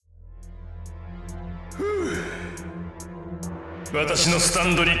私のスタ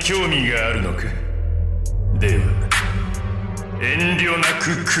ンドに興味があるのか。では遠慮な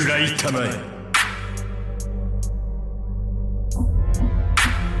く食らいたまえ。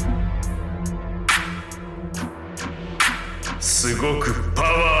すごくパ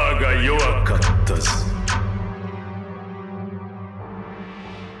ワーが弱かったぞ。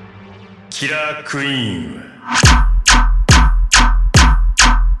キラークイーンは